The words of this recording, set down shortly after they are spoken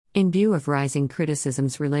In view of rising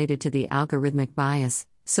criticisms related to the algorithmic bias,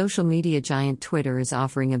 social media giant Twitter is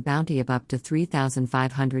offering a bounty of up to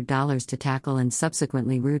 $3,500 to tackle and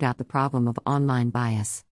subsequently root out the problem of online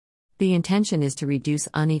bias. The intention is to reduce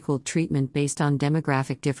unequal treatment based on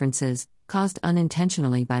demographic differences, caused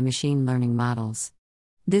unintentionally by machine learning models.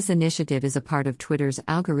 This initiative is a part of Twitter's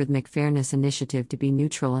algorithmic fairness initiative to be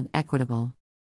neutral and equitable.